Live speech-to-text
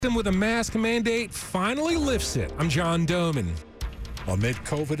With a mask mandate finally lifts it. I'm John Doman. Amid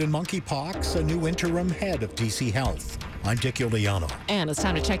COVID and monkeypox, a new interim head of DC Health. I'm Dick Iuliano. And it's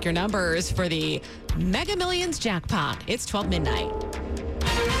time to check your numbers for the Mega Millions jackpot. It's 12 midnight.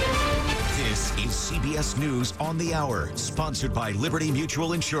 This is CBS News on the Hour, sponsored by Liberty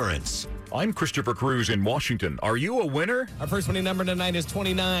Mutual Insurance. I'm Christopher Cruz in Washington. Are you a winner? Our first winning number tonight is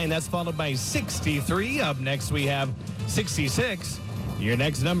 29. That's followed by 63. Up next, we have 66. Your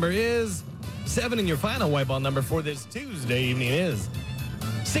next number is 7, and your final white ball number for this Tuesday evening is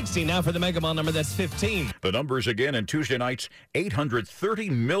 60. Now for the Mega Ball number, that's 15. The numbers again in Tuesday night's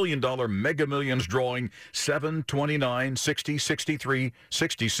 $830 million Mega Millions drawing: 7, 29, 60, 63,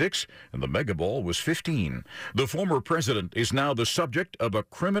 66, and the Mega Ball was 15. The former president is now the subject of a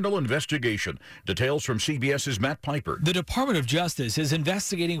criminal investigation. Details from CBS's Matt Piper. The Department of Justice is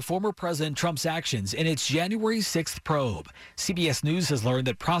investigating former President Trump's actions in its January 6th probe. CBS News has learned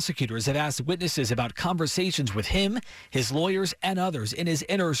that prosecutors have asked witnesses about conversations with him, his lawyers, and others in his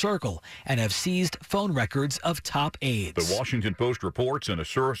inner circle, and have seized phone records of top aides. The Washington Post reports, and a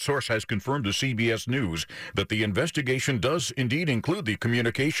source has confirmed to CBS News, that the investigation does indeed include the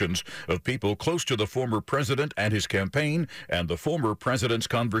communications of people close to the former president and his campaign, and the former president's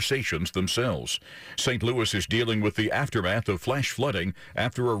conversations themselves. St. Louis is dealing with the aftermath of flash flooding.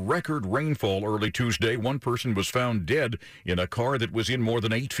 After a record rainfall early Tuesday, one person was found dead in a car that was in more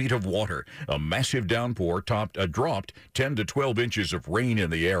than 8 feet of water. A massive downpour dropped 10 to 12 inches of rain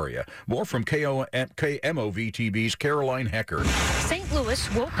in the area. More from KMOV-TV's Caroline Hecker. St.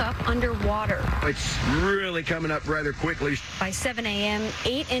 Louis woke up underwater. It's really coming up rather quickly. By 7 a.m.,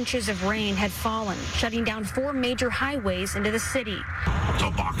 8 inches of rain had fallen, shutting down 4 major highways into the city.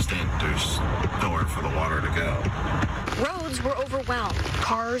 So boxed in, there's nowhere for the water to go. Roads were overwhelmed.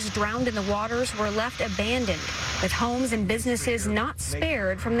 Cars drowned in the waters were left abandoned, with homes and businesses not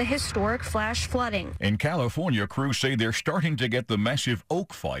spared from the historic flash flooding. In California, crews say they're starting to get the massive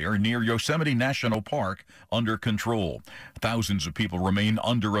oak fire near Yosemite National Park under control. Thousands of people remain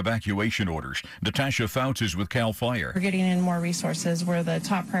under evacuation orders. Natasha Fouts is with CAL FIRE. We're getting in more resources. We're the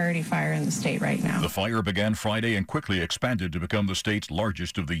top priority fire in the state right now. The fire began Friday and quickly expanded to become the state's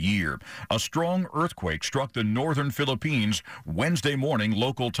largest of the year. A strong earthquake struck the northern Philippines Wednesday morning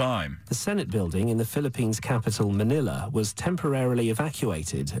local time. The Senate building in the Philippines capital Manila was temporarily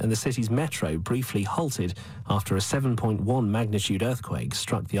evacuated, and the city's metro briefly halted after a 7.1 magnitude earthquake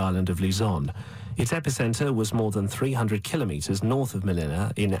struck the island of Luzon. Its epicenter was more than 300 kilometers north of Manila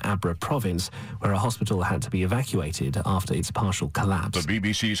in Abra province, where a hospital had to be evacuated after its partial collapse. The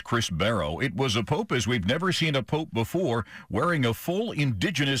BBC's Chris Barrow. It was a pope as we've never seen a pope before, wearing a full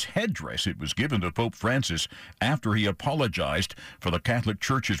indigenous headdress. It was given to Pope Francis after he apologized for the Catholic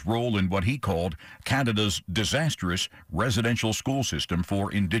Church's role in what he called Canada's disastrous residential school system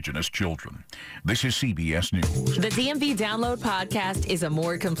for indigenous children. This is CBS News. The DMV Download Podcast is a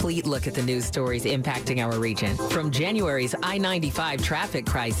more complete look at the news stories impacting our region. From January's I-95 traffic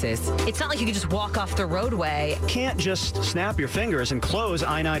crisis. It's not like you can just walk off the roadway. Can't just snap your fingers and close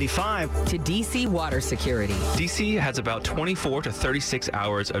I-95. To DC water security. DC has about 24 to 36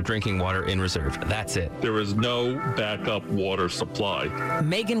 hours of drinking water in reserve. That's it. There is no backup water supply.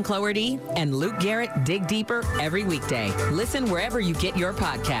 Megan Cloherty and Luke Garrett dig deeper every weekday. Listen wherever you get your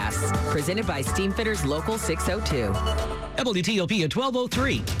podcasts. Presented by Steamfitters Local 602. WTOP at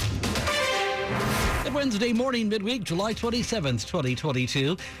 12:03. Wednesday morning, midweek, July 27th,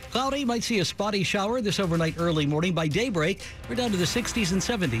 2022. Cloudy, might see a spotty shower this overnight early morning. By daybreak, we're down to the 60s and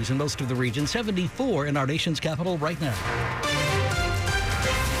 70s in most of the region. 74 in our nation's capital right now.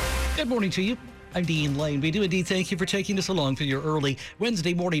 Good morning to you. I'm Dean Lane. We do indeed thank you for taking us along for your early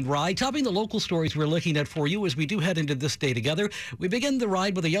Wednesday morning ride. Topping the local stories we're looking at for you as we do head into this day together. We begin the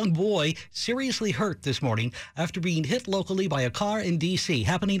ride with a young boy seriously hurt this morning after being hit locally by a car in D.C.,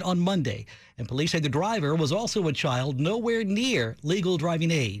 happening on Monday. And police say the driver was also a child nowhere near legal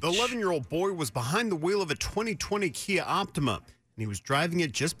driving age. The 11-year-old boy was behind the wheel of a 2020 Kia Optima, and he was driving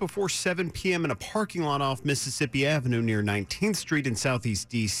it just before 7 p.m. in a parking lot off Mississippi Avenue near 19th Street in Southeast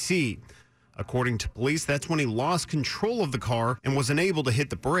D.C. According to police, that's when he lost control of the car and was unable to hit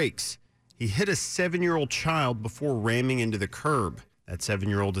the brakes. He hit a 7-year-old child before ramming into the curb. That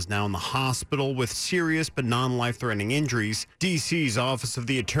 7-year-old is now in the hospital with serious but non-life-threatening injuries. D.C.'s Office of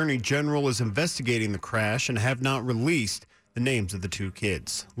the Attorney General is investigating the crash and have not released the names of the two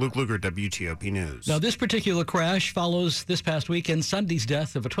kids. Luke Luger, WTOP News. Now, this particular crash follows this past weekend Sunday's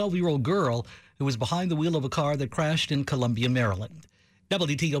death of a 12-year-old girl who was behind the wheel of a car that crashed in Columbia, Maryland.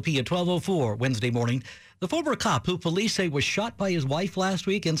 WTOP at 12:04 Wednesday morning. The former cop who police say was shot by his wife last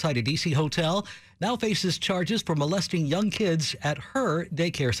week inside a D.C. hotel now faces charges for molesting young kids at her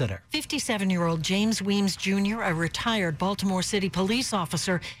daycare center. 57-year-old James Weems Jr., a retired Baltimore City police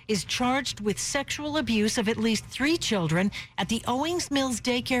officer, is charged with sexual abuse of at least 3 children at the Owings Mills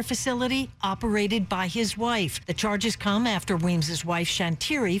daycare facility operated by his wife. The charges come after Weems's wife,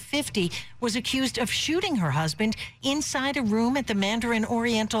 Shantiri, 50, was accused of shooting her husband inside a room at the Mandarin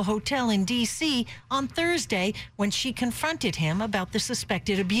Oriental Hotel in D.C. on Thursday when she confronted him about the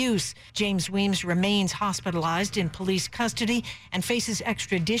suspected abuse. James Weems remains hospitalized in police custody and faces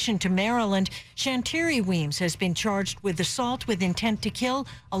extradition to Maryland. Shantiri Weems has been charged with assault with intent to kill,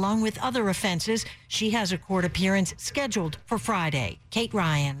 along with other offenses. She has a court appearance scheduled for Friday. Kate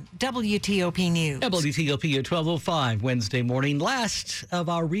Ryan, WTOP News. WTOP at 12:05 Wednesday morning. Last of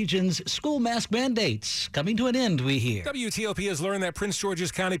our region's school mask mandates coming to an end, we hear. WTOP has learned that Prince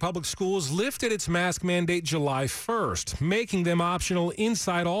George's County Public Schools lifted its mask mandate July 1st, making them optional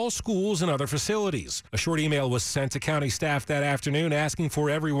inside all schools and other facilities. A short email was sent to county staff that afternoon asking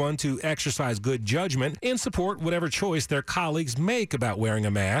for everyone to exercise good judgment and support whatever choice their colleagues make about wearing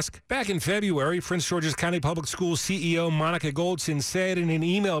a mask. Back in February, Prince George's County Public Schools CEO Monica Goldson said in an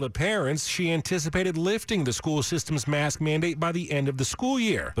email to parents she anticipated lifting the school system's mask mandate by the end of the school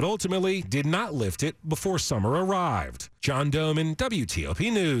year, but ultimately did not lift it before summer arrived. John Doman,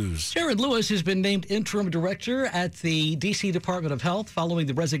 WTOP News. Sharon Lewis has been named interim director at the D.C. Department of Health following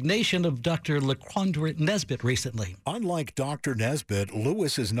the resignation of Dr. LaQuandra Nesbitt recently. Unlike Dr. Nesbitt,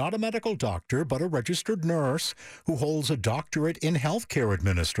 Lewis is not a medical doctor, but a registered nurse who holds a doctorate in healthcare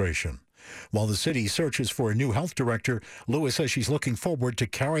administration. While the city searches for a new health director, Lewis says she's looking forward to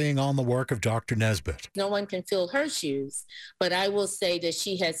carrying on the work of Dr. Nesbitt. No one can fill her shoes, but I will say that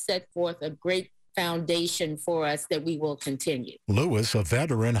she has set forth a great foundation for us that we will continue. Lewis, a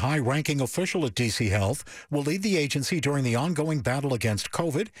veteran, high-ranking official at DC Health, will lead the agency during the ongoing battle against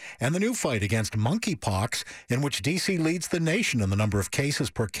COVID and the new fight against monkeypox, in which DC leads the nation in the number of cases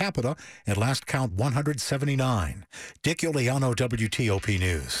per capita, at last count 179. Dick Iuliano, WTOP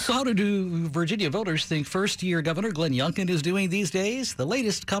News. So how do Virginia voters think first-year Governor Glenn Youngkin is doing these days? The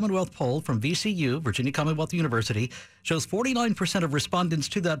latest Commonwealth poll from VCU, Virginia Commonwealth University, shows 49% of respondents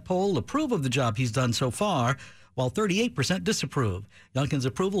to that poll approve of the job he's done so far, while 38% disapprove. Youngkin's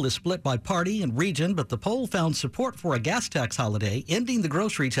approval is split by party and region, but the poll found support for a gas tax holiday, ending the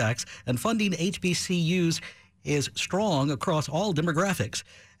grocery tax, and funding HBCUs is strong across all demographics.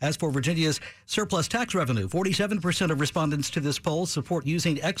 As for Virginia's surplus tax revenue, 47% of respondents to this poll support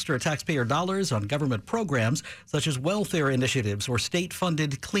using extra taxpayer dollars on government programs such as welfare initiatives or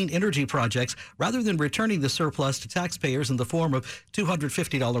state-funded clean energy projects rather than returning the surplus to taxpayers in the form of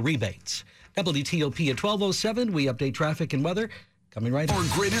 $250 rebates. WTOP at 12:07, we update traffic and weather. Coming right up. Our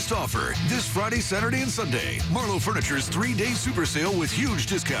greatest offer this Friday, Saturday, and Sunday. Marlowe Furniture's 3-day super sale with huge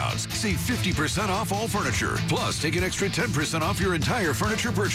discounts. Save 50% off all furniture. Plus, take an extra 10% off your entire furniture purchase.